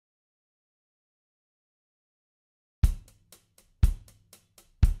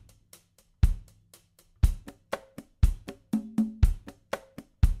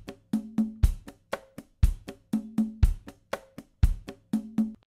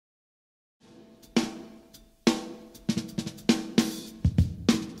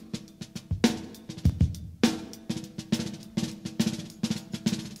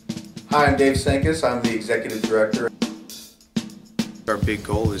Hi, I'm Dave Sankis. I'm the Executive Director. Our big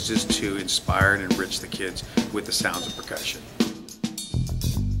goal is just to inspire and enrich the kids with the sounds of percussion.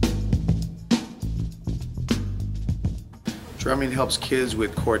 Drumming helps kids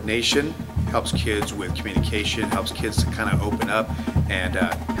with coordination, helps kids with communication, helps kids to kind of open up and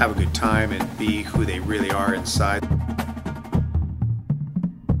have a good time and be who they really are inside.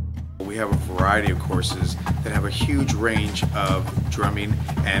 We have a variety of courses that have a huge range of drumming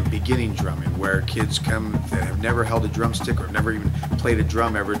and beginning drumming, where kids come that have never held a drumstick or never even played a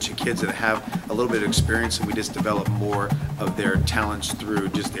drum ever, to kids that have a little bit of experience, and we just develop more of their talents through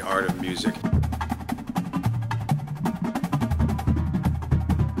just the art of music.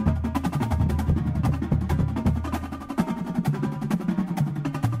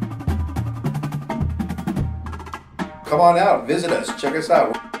 Come on out, visit us, check us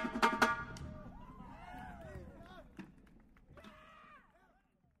out.